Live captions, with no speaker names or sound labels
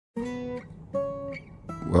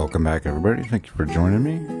Welcome back, everybody. Thank you for joining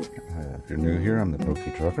me. If you're new here, I'm the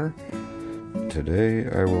Pok'eTrucker. Today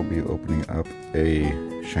I will be opening up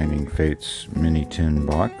a Shining Fates mini tin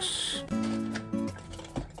box.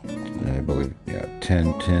 I believe,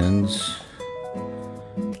 10 tins.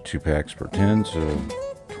 2 packs per tin, so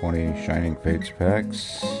 20 Shining Fates packs.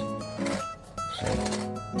 So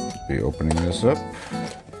I'll be opening this up.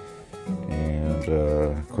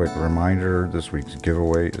 And quick reminder, this week's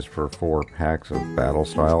giveaway is for 4 packs of battle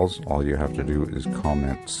styles. All you have to do is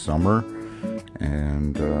comment summer,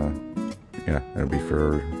 and it'll be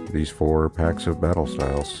for these 4 packs of battle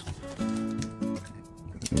styles. And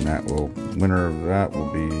winner of that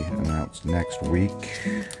will be announced next week.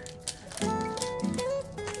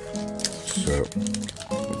 So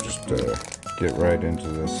we'll just get right into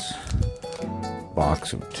this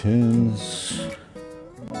box of tins.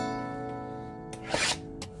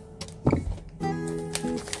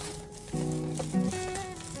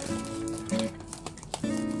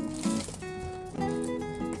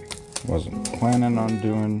 Wasn't planning on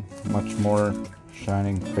doing much more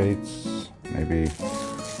Shining Fates, maybe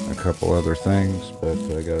a couple other things, but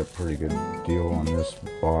I got a pretty good deal on this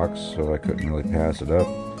box, so I couldn't really pass it up.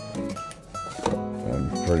 I'm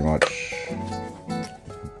pretty much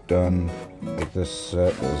done with this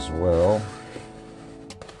set as well.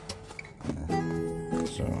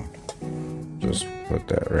 So just put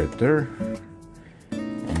that right there,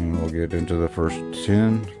 and we'll get into the first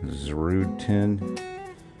tin. This is a Rude tin.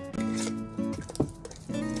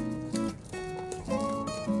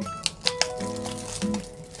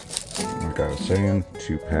 Like I was saying,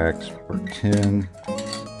 2 packs per tin.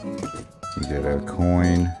 You get a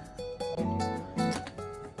coin.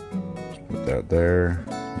 Just put that there.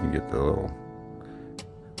 You get the little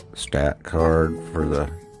stat card for the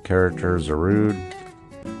character Zarude.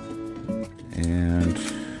 And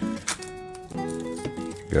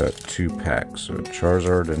got 2 packs. So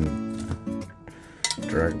Charizard and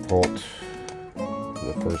Tcgplayer for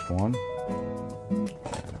the first one.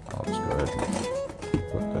 I'll just go ahead and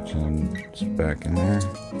put the tins back in there.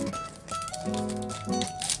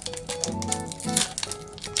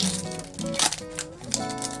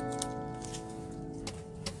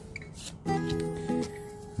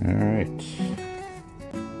 Alright.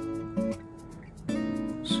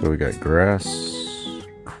 So we got Grass,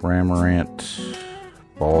 Cramorant,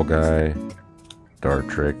 Ball Guy,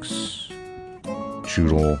 Dartrix,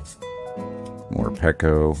 Choodle,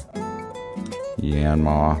 Morpeko,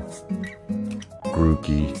 Yanma,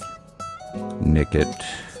 Grookey, Nickit,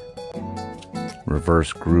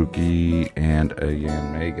 Reverse Grookey, and a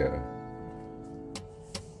Yanmega.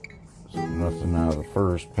 So nothing out of the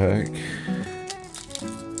first pack.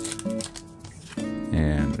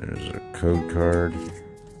 And there's a code card.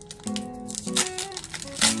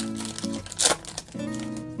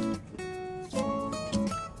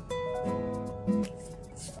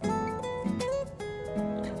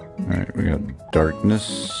 Alright, we got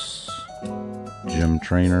Darkness, Gym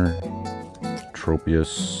Trainer,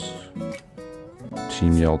 Tropius,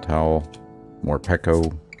 Team Yell Towel,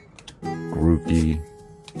 Morpeko, Grookey,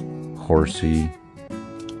 Horsey,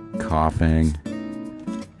 Coughing,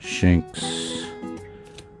 Shinx,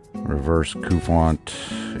 Reverse Koufant,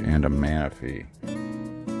 and a Manaphy.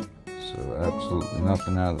 So absolutely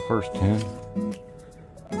nothing out of the first 10.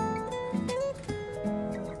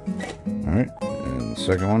 Alright, and the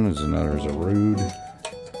second one is another Zarude.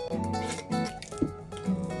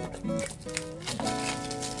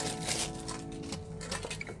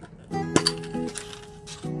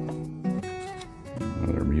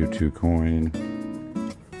 Another Mewtwo coin.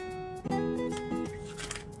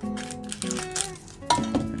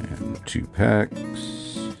 2 packs.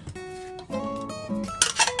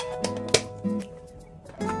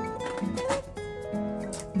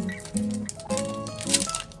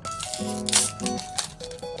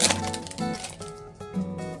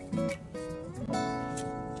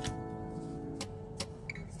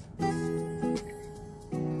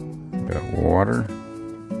 Got Water,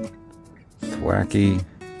 Thwackey,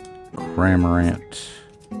 Cramorant,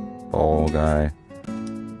 Ball Guy,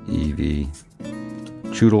 Eevee,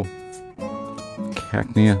 Choodle,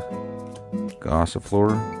 Cacnea,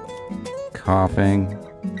 Gossifleur, Coughing,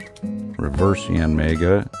 Reverse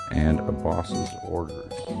Yanmega, and a Boss's Orders.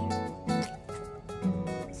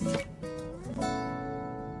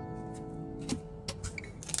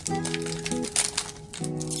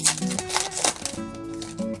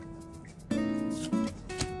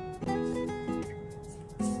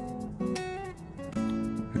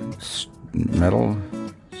 Metal,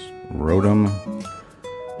 Rotom,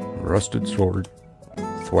 Rusted Sword,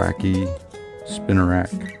 Thwackey,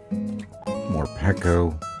 Spinnerack,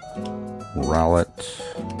 Morpeko, Rowlet,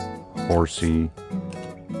 Horsey,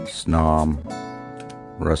 Snom,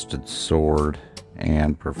 Rusted Sword,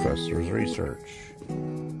 and Professor's Research.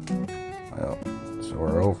 Well, so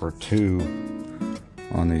we're over 2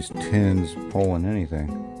 on these tins pulling anything.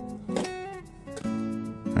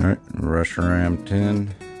 Alright, Reshiram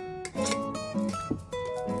tin.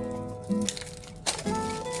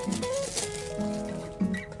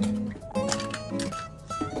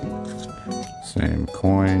 Same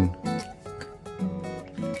coin.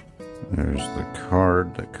 There's the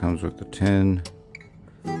card that comes with the tin.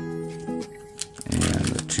 And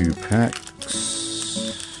the 2 packs.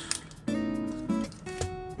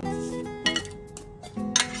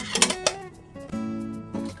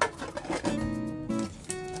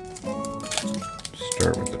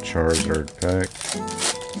 Start with the Charizard pack.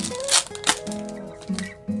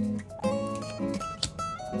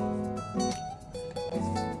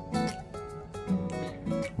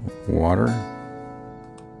 Water,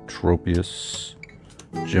 Tropius,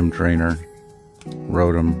 Gym Trainer,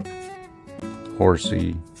 Rotom,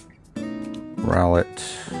 Horsey, Rowlet,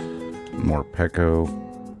 Morpeko,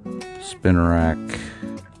 Spinarak,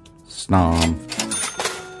 Snom,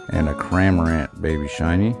 and a Cramorant Baby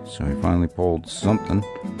Shiny. So he finally pulled something.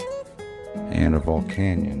 And a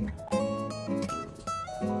Volcanion.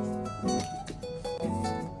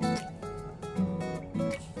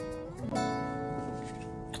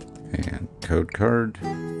 And code card.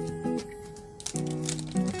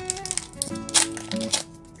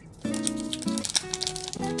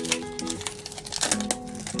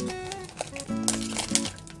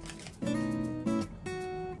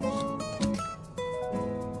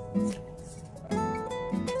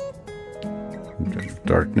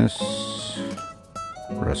 Darkness,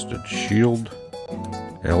 Rusted Shield,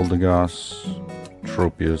 Eldegoss,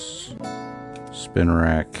 Tropius,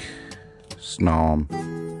 Spinarak, Snom,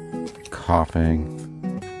 Coughing,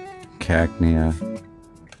 Cacnea,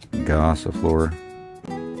 Gossifleur,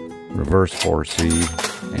 Reverse Horsey,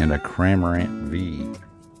 and a Cramorant V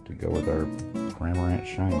to go with our Cramorant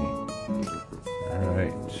Shiny.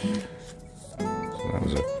 Alright, so that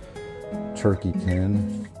was a turkey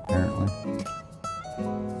tin, apparently.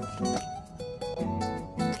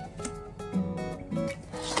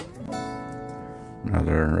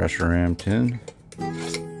 Another Reshiram tin.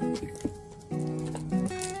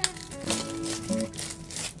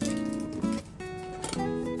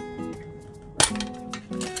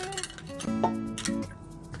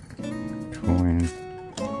 Coin.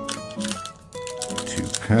 2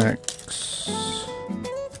 packs.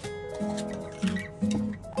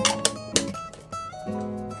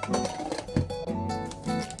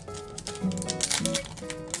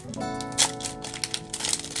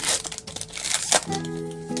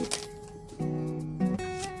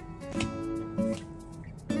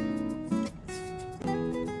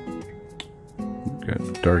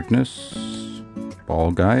 Got Darkness,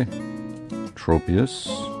 Ball Guy, Tropius,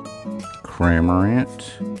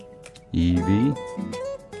 Cramorant, Eevee,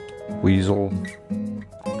 Weasel,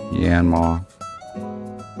 Yanma,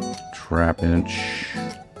 Trapinch,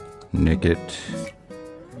 Nickit,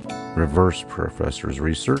 Reverse Professor's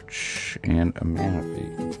Research, and a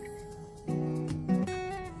Manaphy.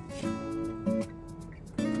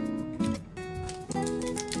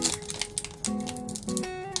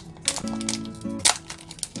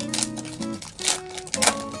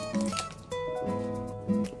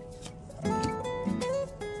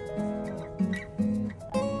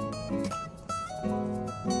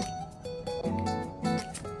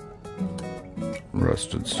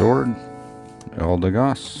 Rusted Sword,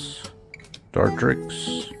 Eldegoss,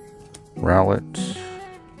 Dartrix, Rowlet,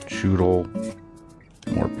 Choodle,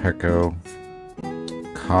 Morpeko,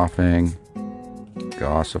 Coughing,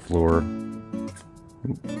 Gossifleur,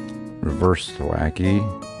 Reverse Thwackey,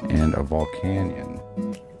 and a Volcanion.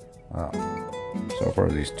 Wow. So far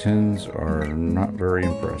these tins are not very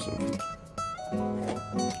impressive.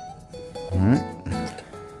 Alright.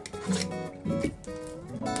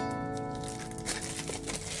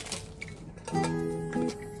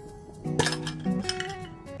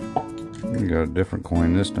 We got a different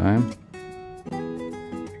coin this time.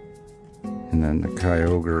 And then the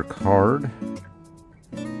Kyogre card.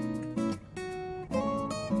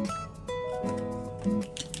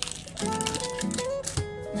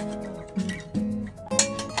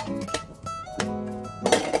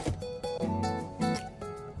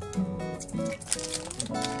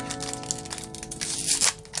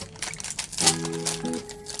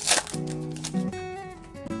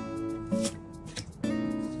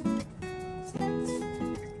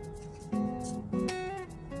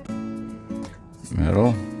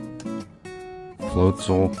 Metal,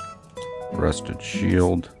 Floatzel, Rusted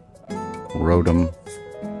Shield, Rotom,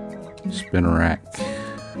 Spinnerack,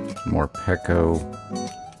 Morpeko,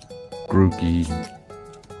 Grookey,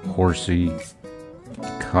 Horsey,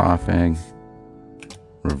 Coughing,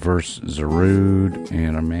 Reverse Zarude,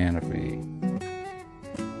 and a Manaphy.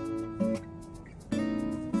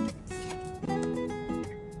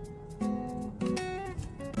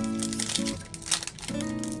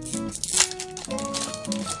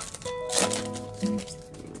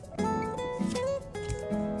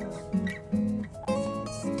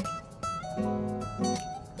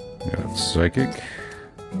 Got Psychic,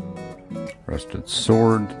 Rusted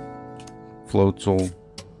Sword, Floatzel,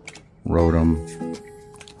 Rotom,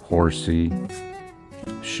 Horsey,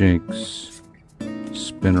 Shinx,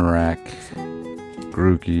 Spinnerack,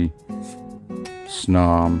 Grookey,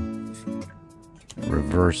 Snom,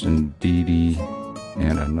 Reverse Indeedee,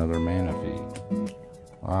 and another Manaphy.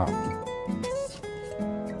 Wow.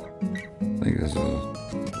 I think this is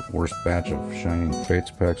the worst batch of Shining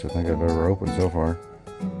Fates packs I think I've ever opened so far.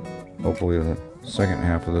 Hopefully the second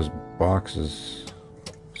half of this box is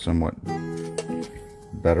somewhat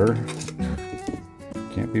better.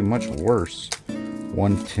 Can't be much worse.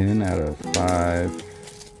 110 out of 5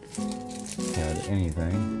 had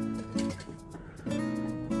anything.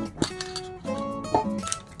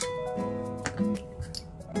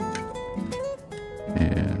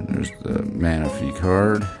 And there's the Manaphy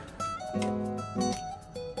card.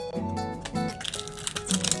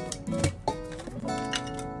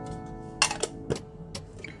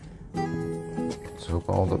 Let's hope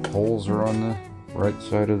all the poles are on the right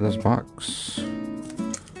side of this box.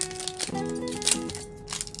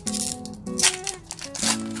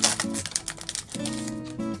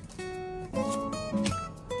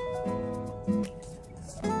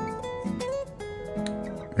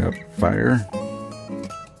 Got Fire,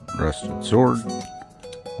 Rusted Sword,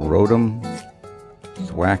 Rotom,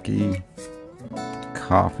 Thwackey,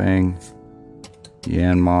 Coughing,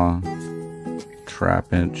 Yanma,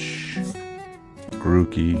 Trapinch,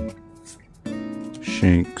 Grookey,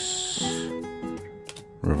 Shinx,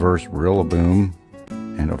 Reverse Rillaboom,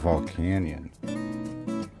 and a Volcanion.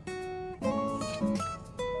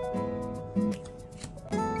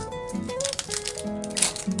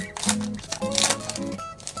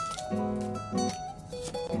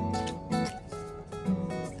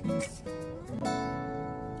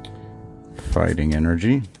 Fighting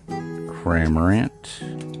Energy, Cramorant,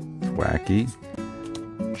 Thwackey,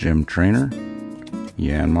 Gym Trainer,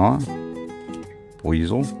 Yanma,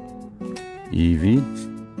 Weasel, Eevee,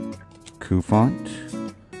 Cufant,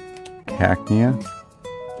 Cacnea,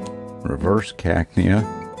 Reverse Cacnea,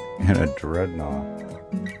 and a Dreadnought.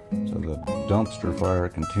 So the dumpster fire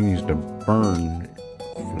continues to burn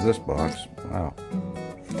for this box. Wow.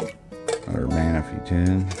 Another Manaphy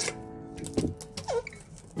tin.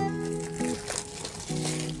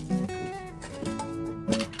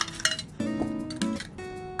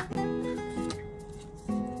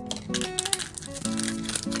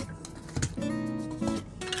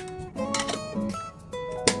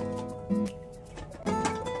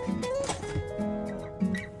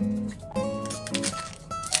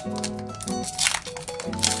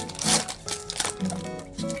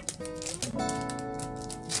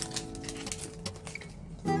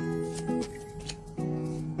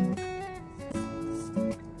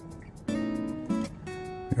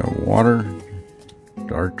 Got Water,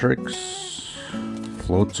 Dartrix,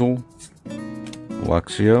 Floatzel,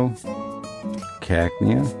 Luxio,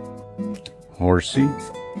 Cacnea, Horsey,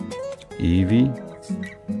 Eevee,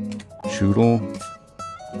 Choodle,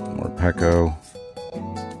 Morpeko,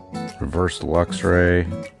 Reverse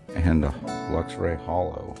Luxray, and a Luxray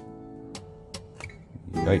Hollow.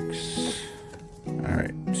 Yikes.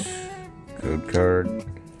 Alright. Code card.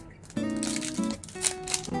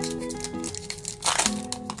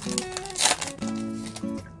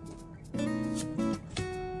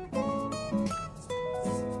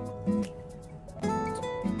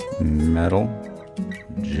 Metal,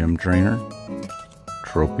 Gym Trainer,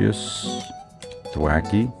 Tropius,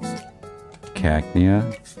 Thwackey,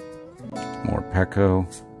 Cacnea, Morpeko,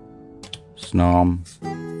 Snom,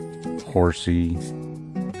 Horsey,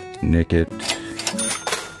 Nickit,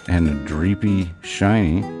 and a Dreepy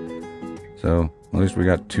Shiny. So at least we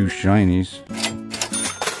got 2 shinies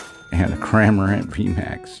and a Cramorant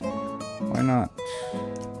VMAX. Why not?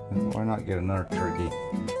 Why not get another turkey?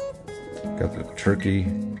 Got the turkey.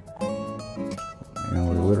 You know,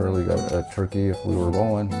 we literally got a turkey if we were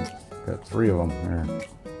bowling. Got 3 of them here.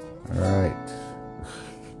 Alright.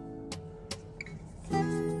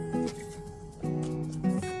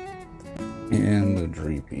 And the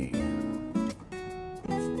Dreepy.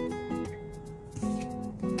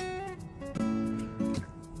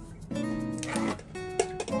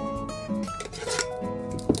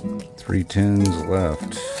 3 tins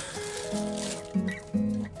left.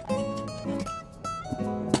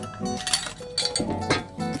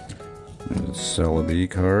 There's a Celebi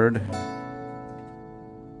card.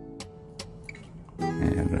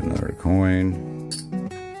 And another coin.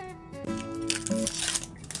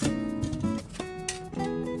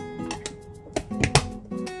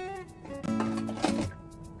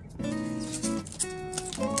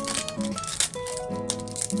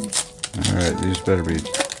 Alright, these better be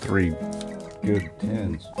 3 good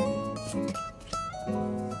tins.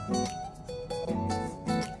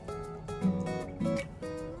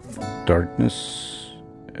 Darkness,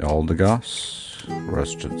 Eldegoss,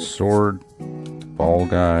 Rusted Sword, Ball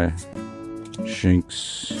Guy,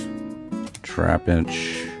 Shinx,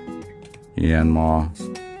 Trapinch, Yanma,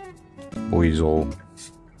 Weasel,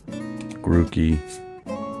 Grookey,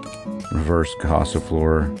 Reverse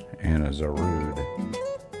Gossifleur, and a Zarude.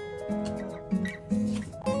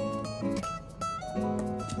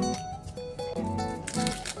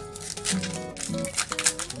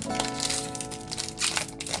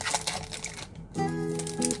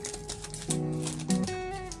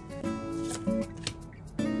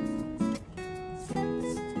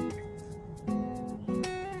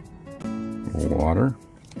 Water,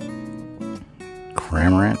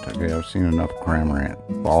 Cramorant. Okay, I've seen enough Cramorant.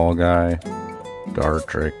 Ball Guy,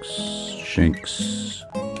 Dartrix, Shinx,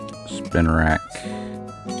 Spinarak,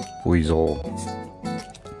 Weasel,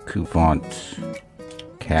 Cufant,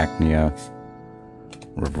 Cacnea,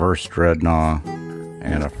 Reverse Dreadnought,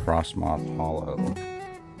 and a Frostmoth Hollow.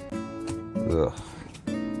 Ugh.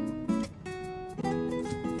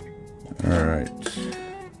 Alright.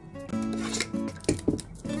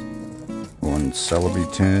 1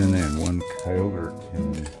 Celebi tin and 1 Kyogre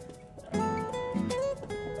tin.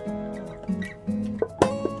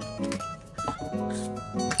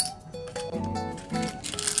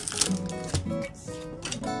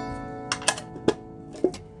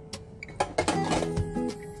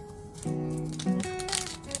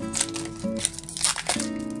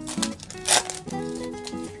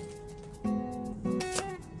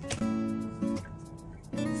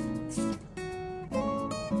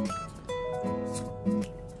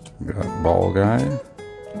 Got Ball Guy,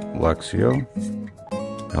 Luxio,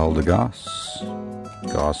 Eldegoss,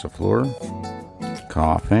 Gossifleur,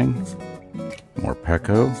 Coughing,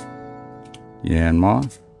 Morpeko,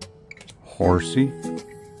 Yanma, Horsey,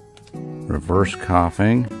 Reverse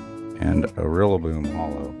Coughing, and a Rillaboom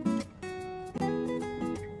Hollow.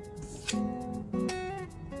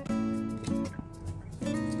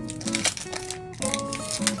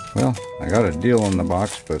 Well, I got a deal in the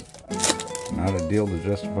box, but not a deal to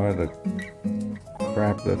justify the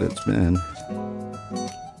crap that it's been.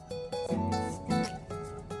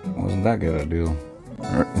 Wasn't that good a deal?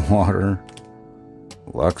 Water,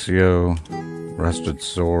 Luxio, Rusted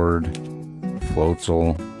Sword,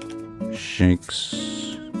 Floatzel, Shinx,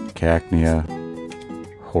 Cacnea,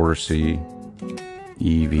 Horsey,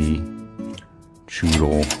 Eevee,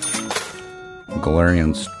 Choodle,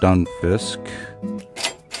 Galarian Stunfisk,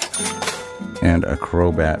 and a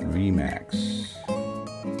Crobat VMAX.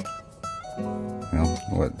 Well,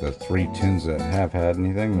 what, the 3 tins that have had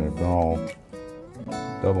anything, they've been all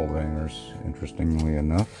double bangers, interestingly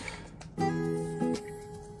enough.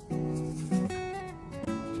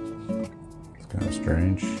 It's kind of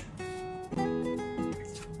strange.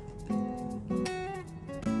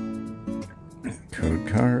 Code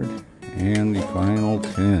card, and the final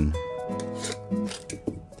tin.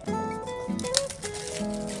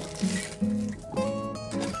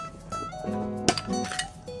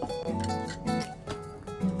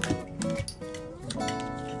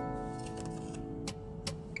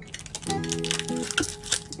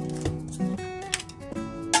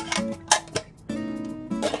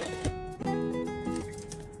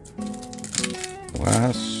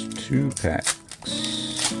 Last 2 packs.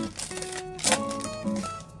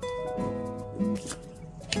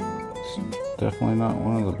 It's definitely not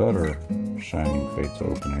one of the better Shining Fates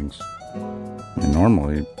openings. I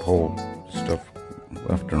normally pull stuff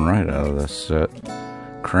left and right out of this set.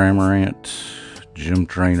 Cramorant, Gym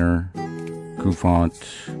Trainer, Cufant,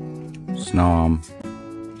 Snom,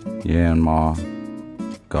 Yanma,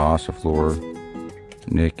 Gossifleur,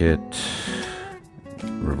 Nickit,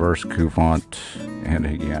 Reverse Cufant, and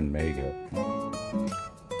again Mega.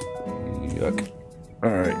 Yuck.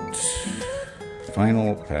 Alright.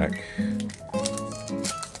 Final pack.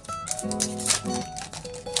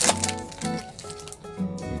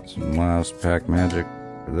 Need some last pack magic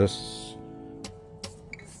for this.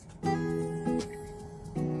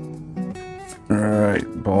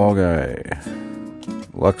 Alright, Ball Guy,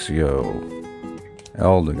 Luxio,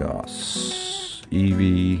 Eldegoss,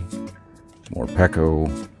 Eevee, Morpeko,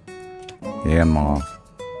 Yanma,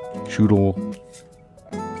 Choodle,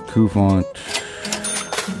 Kufant,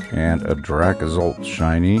 and a Dracozolt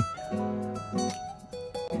shiny,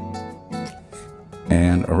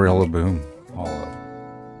 and a Rillaboom holo.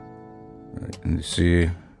 And you see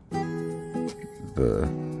the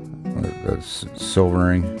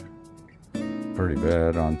silvering pretty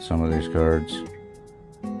bad on some of these cards.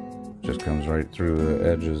 Just comes right through the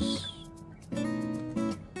edges.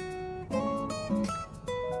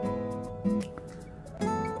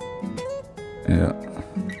 Yeah,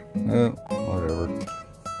 whatever.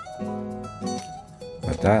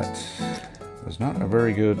 But that was not a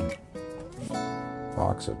very good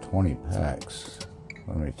box of 20 packs,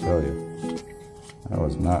 let me tell you. That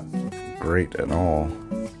was not great at all.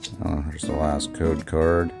 Here's the last code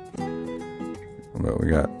card. But we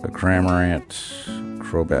got the Cramorant,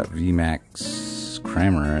 Crobat VMAX,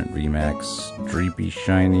 Cramorant VMAX, Dreepy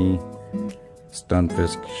shiny,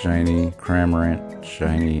 Stunfisk shiny, Cramorant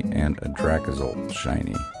shiny, and a Dracozolt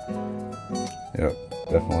shiny. Yep,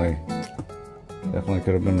 definitely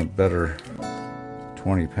could have been a better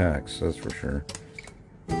 20 packs, that's for sure.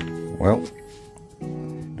 Well,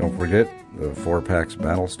 don't forget the 4 packs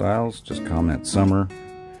battle styles. Just comment summer.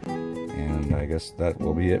 And I guess that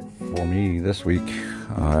will be it for me this week.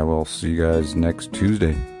 I will see you guys next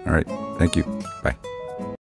Tuesday. Alright, thank you. Bye.